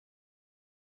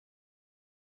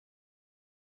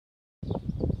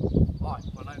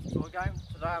Welcome to a game.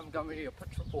 Today I'm going to be your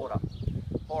pitch reporter.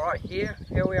 Alright, here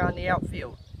we are in the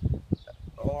outfield.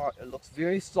 Alright, it looks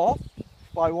very soft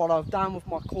by what I've done with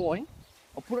my coin.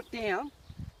 I'll put it down,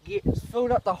 it's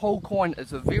filled up the whole coin.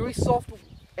 It's a very soft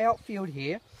outfield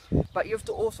here, but you have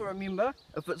to also remember,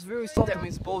 if it's very soft, that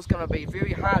means the ball's going to be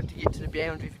very hard to get to the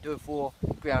boundary if you do a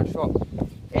four-ground shot.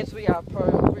 As we are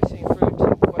progressing through to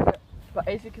the wicket, but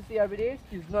as you can see over there,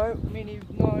 there's no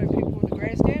people in the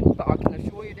grandstand, but I can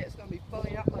assure you that's going to be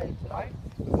filling up later today.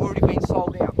 We've already been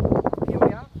sold out. Here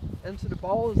we are, into the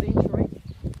bowler's entry.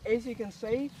 As you can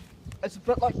see, it's a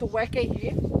bit like the Wacker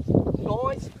here.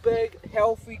 Nice, big,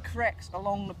 healthy cracks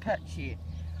along the pitch here.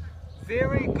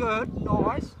 Very good,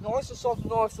 nice and soft,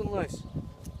 nice and loose.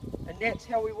 And that's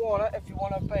how we want it if you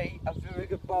want to be a very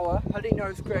good bowler, hitting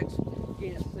those cracks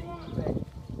against the back.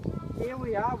 Here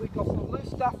we are, we've got some loose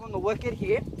stuff on the wicket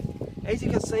here. As you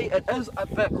can see, it is a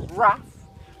bit rough.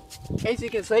 As you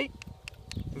can see,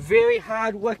 very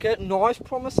hard wicket, nice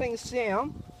promising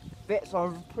sound. That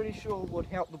I'm pretty sure would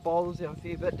help the bowlers out a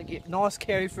fair bit to get nice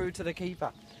carry through to the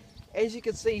keeper. As you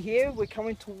can see here, we're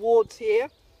coming towards here.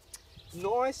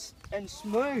 Nice and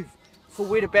smooth for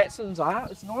where the batsmen are.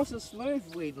 It's nice and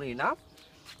smooth, weirdly enough.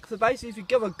 So basically, if you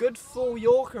give a good full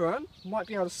Yorker in, you might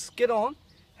be able to skid on,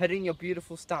 hitting your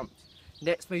beautiful stumps. And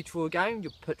that's me to a game,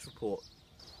 your pitch report.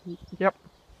 Yep.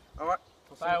 Alright,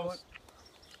 tails.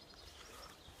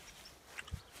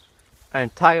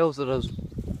 And tails it is.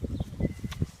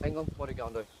 England, what are you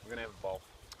going to do? We're going to have a bowl.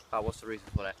 What's the reason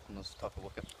for that in this type of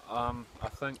wicket? I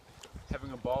think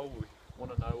having a bowl, we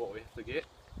want to know what we have to get.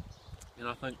 And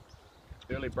I think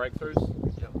early breakthroughs,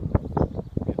 get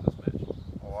this match.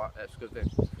 Alright, that's good then.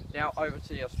 Now over to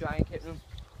the Australian captain.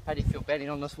 How do you feel batting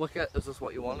on this wicket? Is this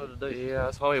what you wanted to do? Yeah,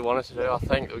 that's what we wanted to do. I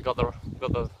think we got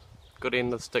the good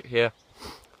end of the stick here.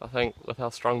 I think with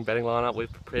our strong batting lineup,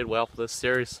 we've prepared well for this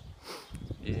series.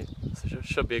 Yeah, so it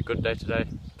should be a good day today.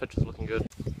 Pitch is looking good.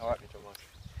 Alright,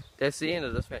 that's the end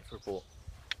of this match report.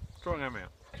 Draw him out.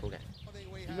 Okay.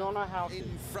 You don't know how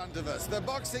in front of us. The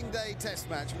Boxing Day Test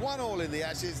match, 1-1 in the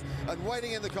Ashes, and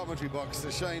waiting in the commentary box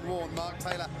are Shane Warne, Mark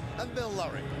Taylor, and Bill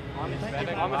Lowry. I'm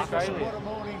Australia. What a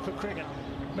morning for cricket.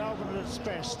 Melbourne at its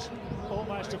best,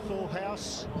 almost a full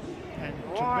house, and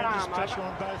tremendous pressure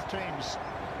on both teams.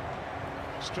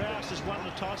 Strauss has won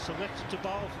the toss, selected to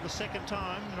bowl for the second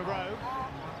time in a row.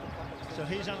 So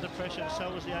he's under pressure, and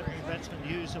so is the opening batsman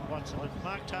Hughes and Watson. But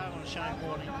Mark Taylor and Shane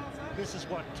Warne, this is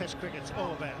what Test cricket's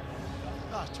all about.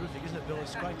 Oh, it's terrific, isn't it, Bill?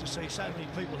 It's great to see so many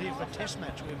people here for a Test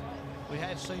match. We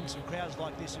have seen some crowds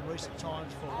like this in recent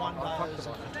times for one-days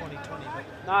and for 2020.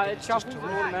 No, it it's shuffles just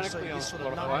automatically on this sort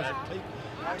of numbers of people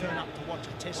turn up to watch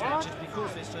a Test match just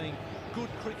because they're seeing good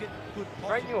cricket, good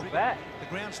positive cricket. The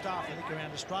ground staff, I think,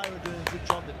 around Australia are doing a good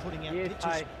job. They're putting out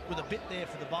pitches with a bit there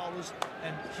for the bowlers,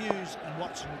 and Hughes and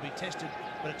Watson will be tested,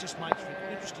 but it just makes for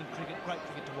interesting cricket, great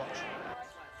cricket to watch.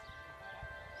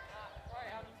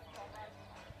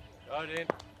 Go in.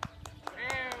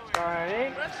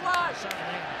 Sorry.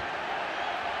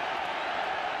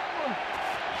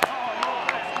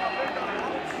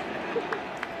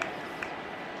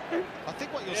 I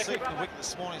think what you'll see from the wicket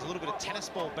this morning is a little bit of tennis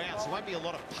ball bounce. There won't be a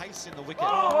lot of pace in the wicket. It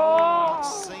might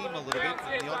seem a little bit,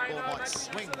 and the odd ball might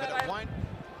swing, but it won't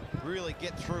really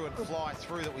get through and fly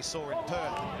through that we saw in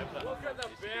Perth. Look at the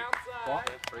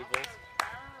bouncer. 3 balls.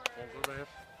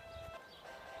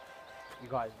 You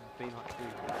guys have been like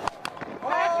two.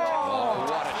 Oh,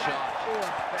 what a shot.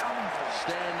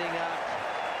 Standing up,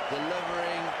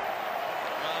 delivering.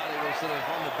 Oh, they were sort of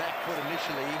on the back foot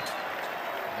initially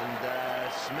and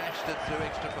smashed it through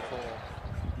extra for 4.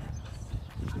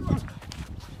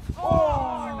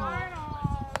 Oh, no.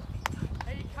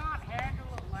 He can't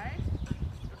handle it, mate.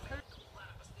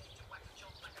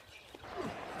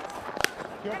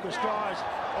 Yorker skies.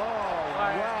 Oh,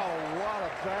 wow, what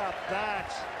about that?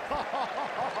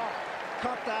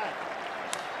 Cut that.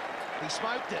 He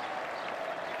smoked it.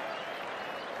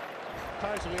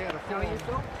 Totally out of How are you,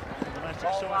 form. Phil? The most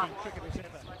exciting cricket is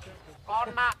ever. Hold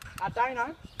him up. I don't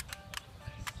know.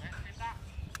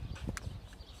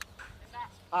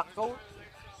 Up forward.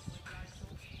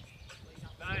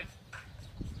 Nice.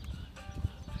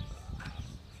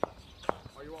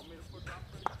 Oh, you want me to put that?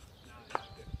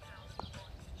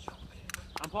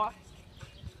 Umpire.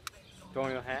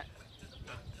 Drawing your hat.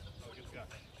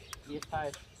 Yes,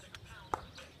 paid.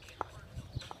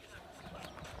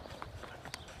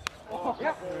 Oh,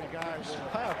 yep. There he goes.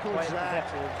 How good is that?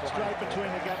 Straight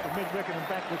between the gap of mid-wicket and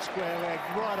backward square leg,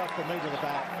 right off the meat of the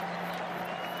bat.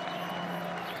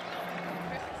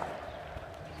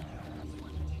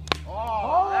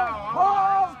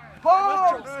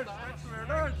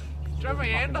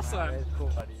 Jimmy Anderson.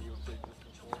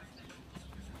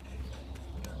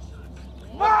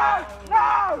 No!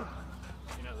 No!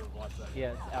 You know the lights there.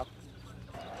 Yeah, it's out.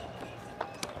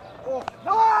 Oh,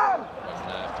 no!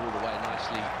 And pulled away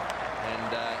nicely,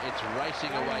 and it's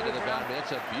racing away to the boundary.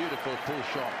 That's a beautiful pull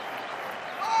shot.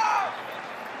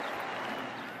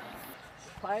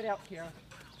 Play it out, Kieran.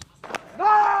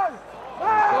 No!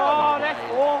 No! Oh, that's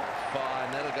 4.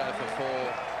 Fine, that'll go for 4.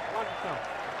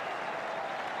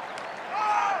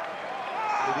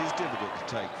 It is difficult to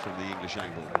take from the English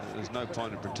angle. There's no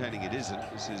point in pretending it isn't.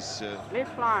 This is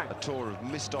a tour of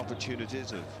missed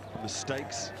opportunities, of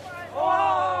mistakes.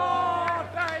 Oh,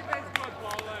 David's good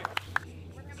bowling.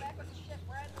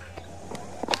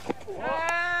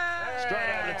 Straight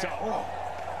over the top.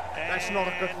 That's not a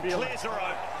good feeling. Clears the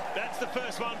rope. That's the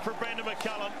first one for Brendan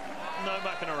McCullum. No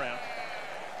mucking around.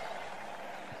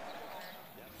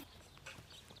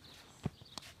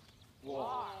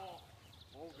 Whoa.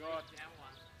 Oh, God.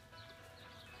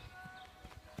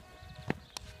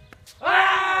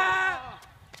 Ah!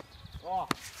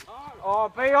 Oh,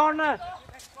 be honest.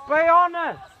 Be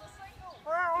honest.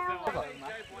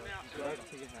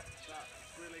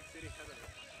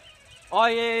 Oh,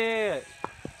 yeah.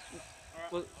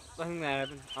 Well, I think that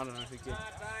happened. I don't know if it did.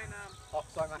 Oh,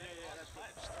 sorry, mate.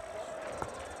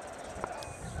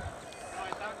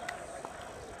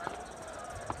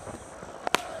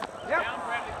 Yep.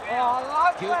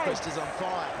 Oh, Gilchrist is on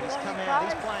fire. He's come out.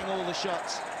 He's playing all the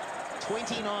shots.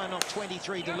 29 off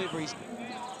 23 deliveries.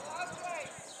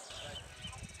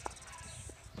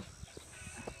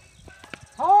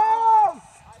 Home!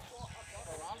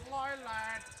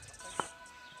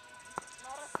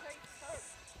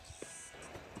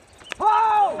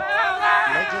 Home!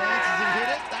 Neilands, has he hit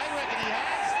it? They reckon he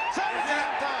has. So it's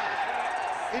umpire.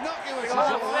 Innocuous is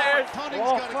all right. Ponting's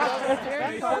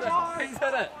got to go. He's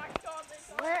hit it.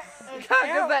 You can't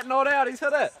give that not out. He's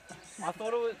hit it. I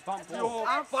thought it was bumped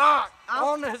off. Fuck!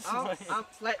 Honest!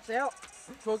 Flats out.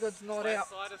 Crooked's not out.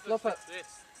 Flip it.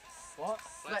 What?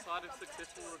 Flat side of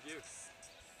successful review.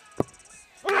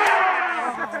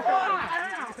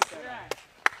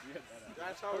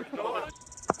 That's how we do it.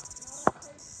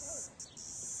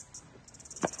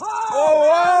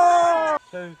 Oh!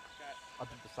 Two. I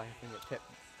did the same thing at Tap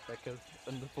Backers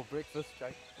in the for breakfast,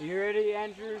 Jake. Are you ready,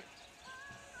 Andrew?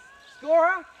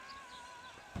 Scorer!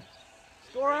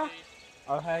 Scorer!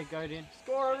 Oh, hey, go then.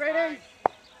 Scorer ready?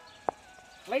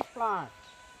 Leaf flying.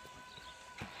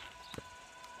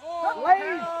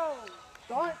 Leave!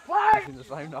 Don't play! In the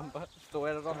same number, still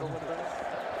at it on the window.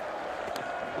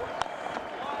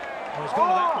 Oh, he's gone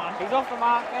to that one. He's off the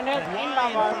mark and it's And way in in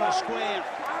front of the over. square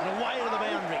and away to the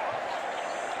boundary.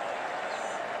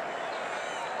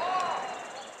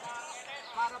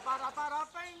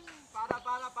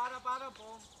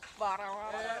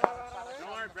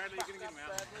 Don't worry, Bradley, you're going to get him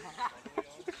out.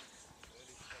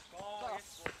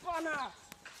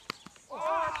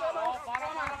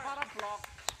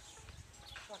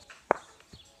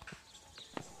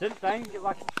 Didn't they get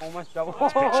like almost double?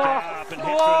 Pitched up and hit through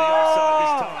the offside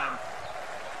this time.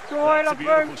 That's a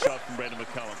beautiful shot from Brendan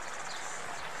McCullum.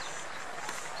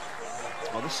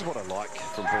 Oh, this is what I like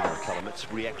from Brendan McCullum.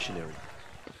 It's reactionary.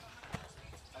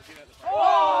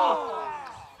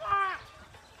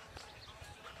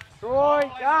 Troy,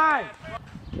 guys!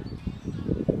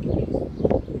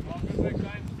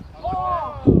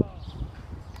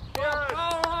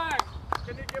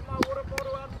 Can you get my water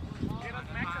bottle out? Get us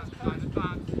Max's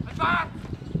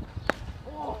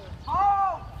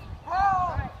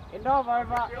End of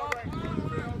over.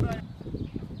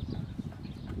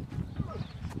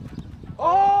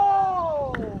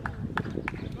 Oh!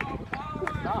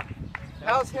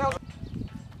 How's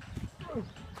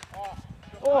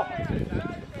Oh!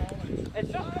 It's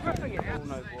just gripping it. Oh,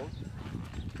 no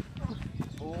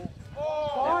ball.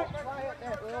 Oh! Don't play it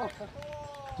that well.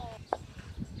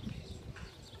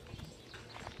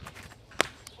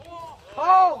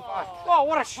 Oh,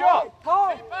 what a shot!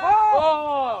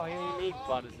 Oh, he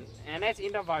butters it. And that's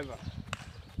end of over.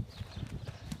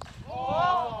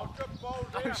 Oh, good ball,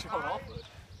 no shot off it.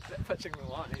 That pitching the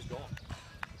line, he's gone.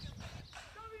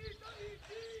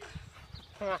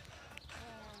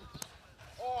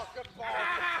 Oh, good ball.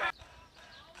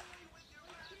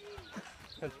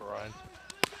 That's Ryan.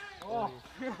 Oh.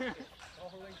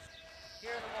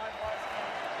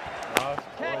 Nice.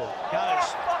 Goes.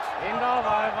 End of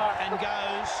over. And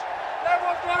goes. That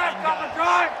was one double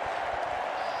drive.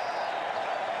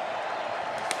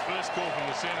 First call from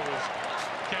the centre was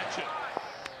catch it.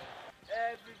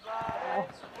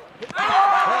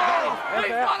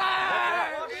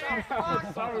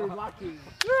 So lucky.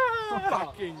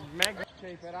 Fucking magnet.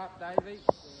 Keep it up, Davey.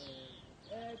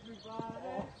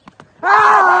 Everybody.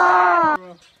 Ah!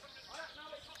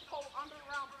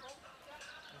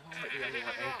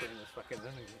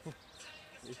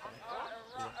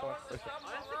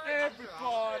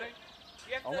 Everybody.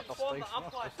 You have to form the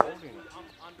upright position.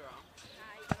 Underarm.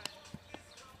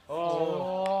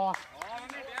 Oh.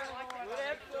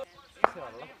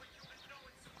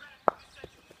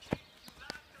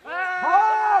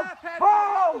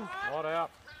 Not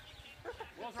out.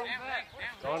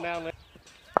 Going down there.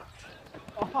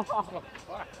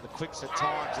 The quicks at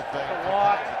times have been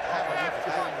wide.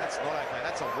 That's not okay.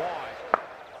 That's a wide.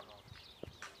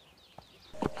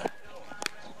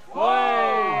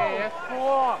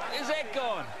 Is that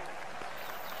gone?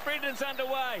 Brendan's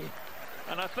underway,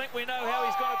 and I think we know how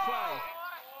he's going to play.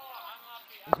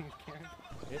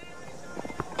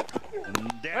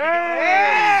 And down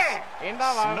he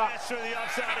goes. Smash Smash through the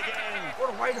offside again. What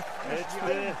a way to It's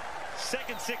the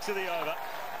second six of the over.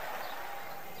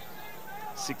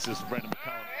 Sixes for Brendan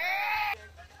McCullum.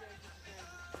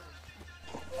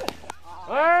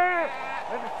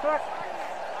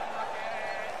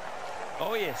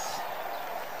 Oh yes,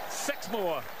 6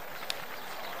 more.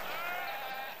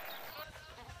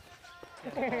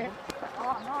 Goes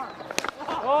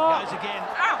again.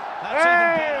 That's even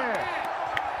better.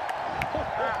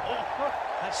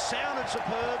 That sounded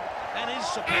superb and is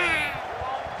superb.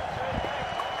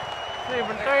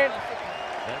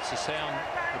 That's the sound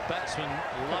the batsmen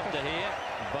love to hear,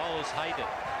 the bowlers hate it.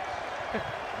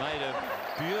 Made a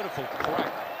beautiful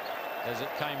crack as it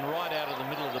came right out of the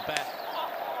middle of the bat.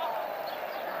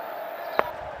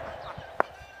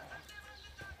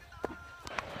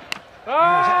 He's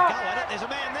had a go at it. There's a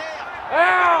man there.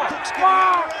 Cook's getting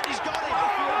over it. He's got him.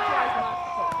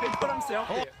 He's put himself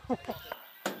there.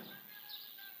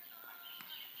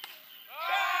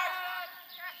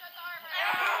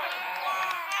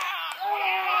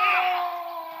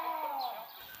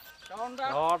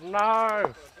 Oh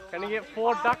no! Can he get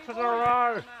 4 ducks in a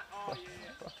row?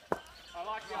 I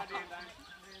like the idea,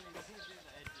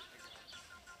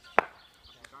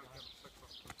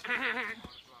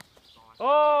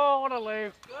 Oh, what a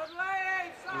leave!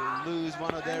 Will lose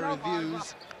one of their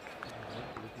reviews.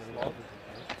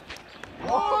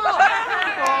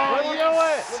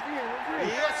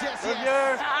 Yes.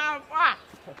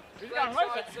 He's done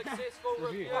successful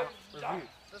review.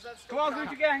 Come on,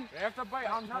 Gucci gang. You have to beat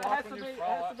him. No, it has to be,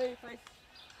 face.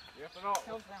 You have to not.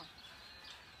 Heels down.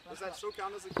 Does that still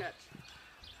count as a catch?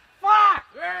 Fuck!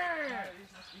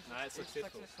 No, it's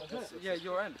successful. Yeah,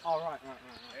 you're in. Oh, right.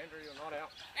 Andrew, you're not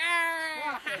out.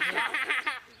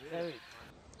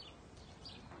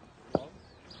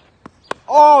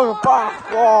 Oh, fuck!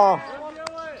 Oh.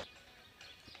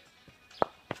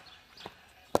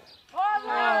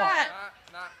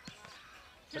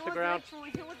 Hit the ground.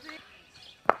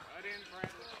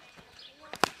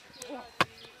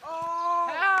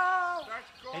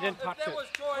 He didn't touch it.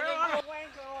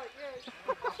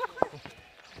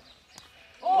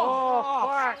 Oh,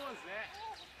 fuck!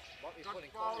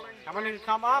 Coming in,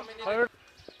 come up.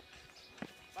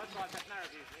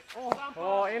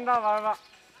 Oh, end of over.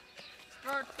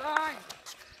 Good thing.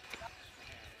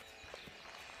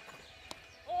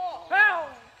 Oh, hell!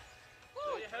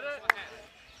 You hit it.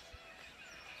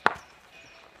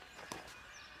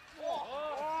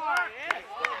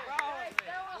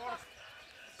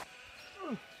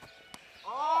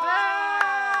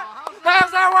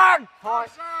 How's that one?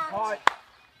 Height.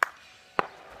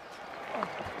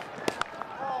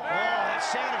 Oh, that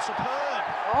sounded superb.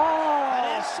 That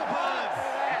is superb.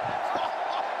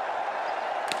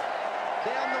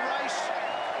 Down the race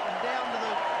and down to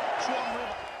the Swan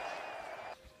River.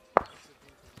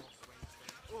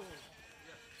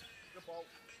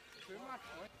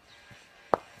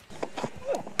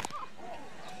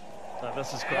 So this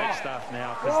is great stuff now,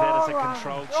 because that is a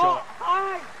controlled shot.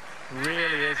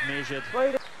 Really is measured.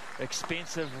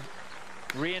 Expensive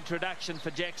reintroduction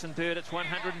for Jackson Bird. It's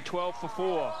 112 for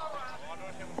 4.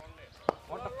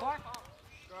 What the fuck?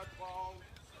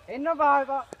 End of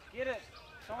over. Get it.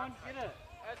 Sean, get it.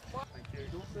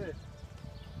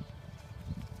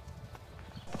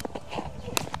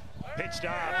 Pitched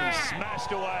up and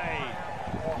smashed away.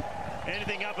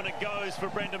 Anything up and it goes for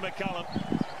Brendan McCullum.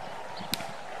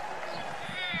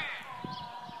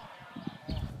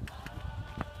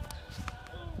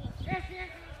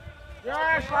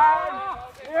 Yes,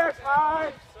 Howard. Yes,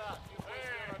 Howard.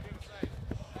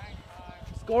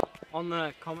 Score on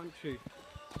the commentary.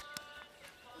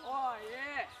 Oh,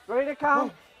 yeah. Ready to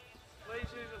come?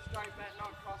 Please use a straight bat,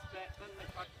 not cross bat. Then the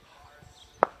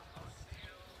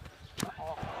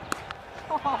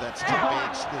That's too big.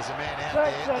 There's a man out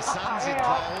there. The sun's in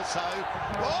goal, so...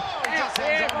 Oh, he just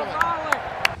hangs onto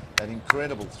it. That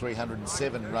incredible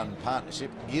 307-run partnership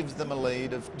gives them a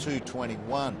lead of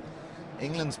 221.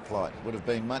 England's plight would have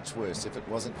been much worse if it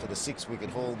wasn't for the 6-wicket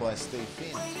haul by Steve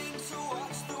Finn.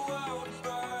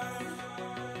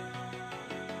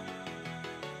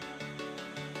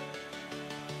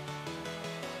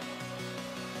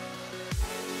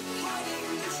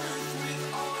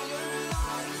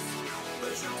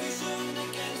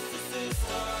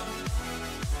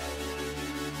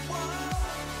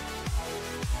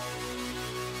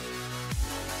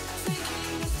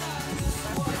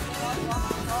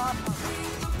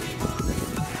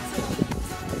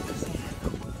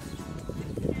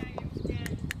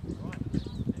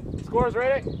 Scorers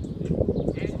ready?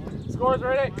 Yeah. Scorers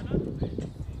ready?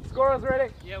 Scorers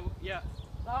ready? Yeah.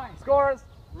 Scorers.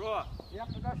 Roar. You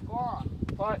have to go score.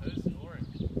 Fight. Who's scoring?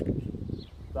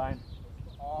 Dane.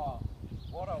 Oh,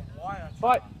 what a wire.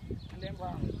 Fight. And then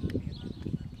run.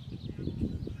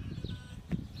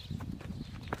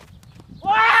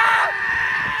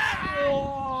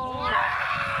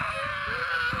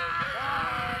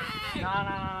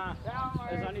 No.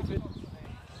 There's only 2.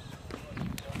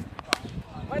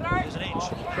 There's an edge.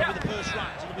 Probably the first run.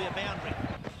 It'll be a boundary.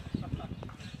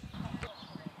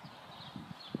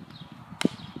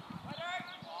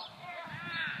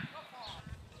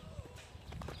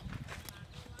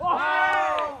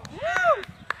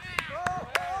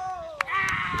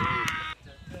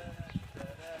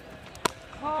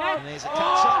 And there's a cut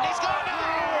shot. He's gone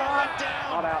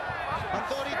down. Not out. I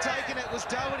thought he'd taken it, was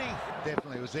Doherty.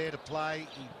 Definitely was there to play.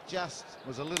 He just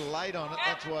was a little late on it.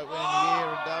 That's why it went in the air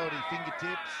and Doherty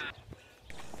fingertips.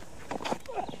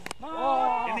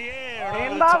 In the air and over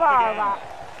In the top the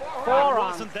again. Four It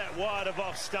runs. wasn't that wide of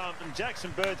off stump, and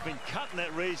Jackson Bird's been cutting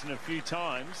that region a few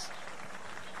times,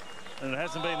 and it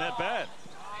hasn't been that bad.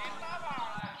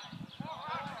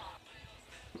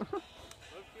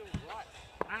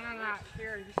 No.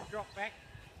 Here, you just drop back.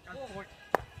 Go point.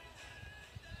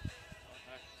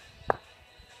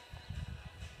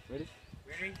 Ready?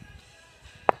 Ready?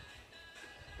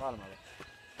 Right, mother.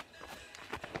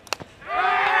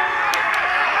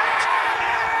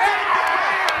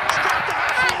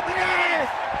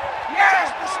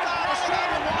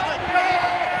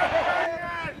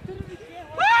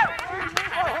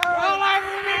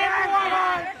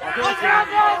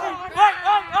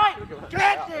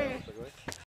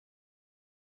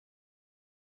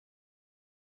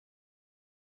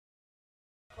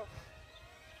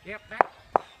 Yep, back.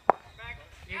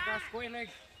 You go square leg.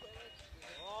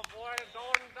 Oh boy,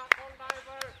 don't duck on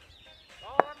diver.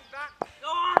 Don't duck. Go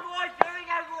on, boys. There we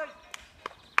go, boys.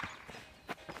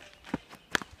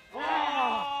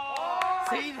 Oh!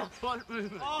 See the front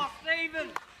movement. Oh, Stephen.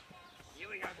 Here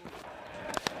we go, boys.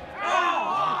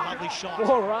 Oh, lovely shot.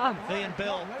 4 runs. Ian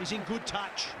Bell is in good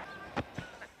touch.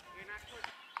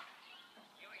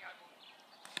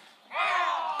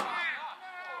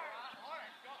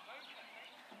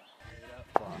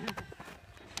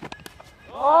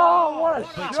 Oh, what a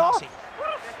Beats shot! Hussey.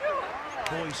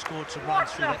 Boys scored some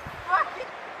runs through that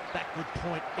backward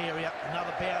point area.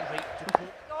 Another boundary to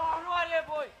put. Oh, right there,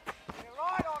 boy. You're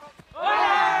right on it.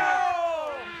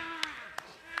 Oh!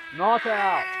 Not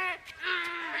out.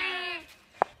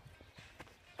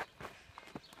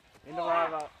 End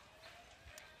of over.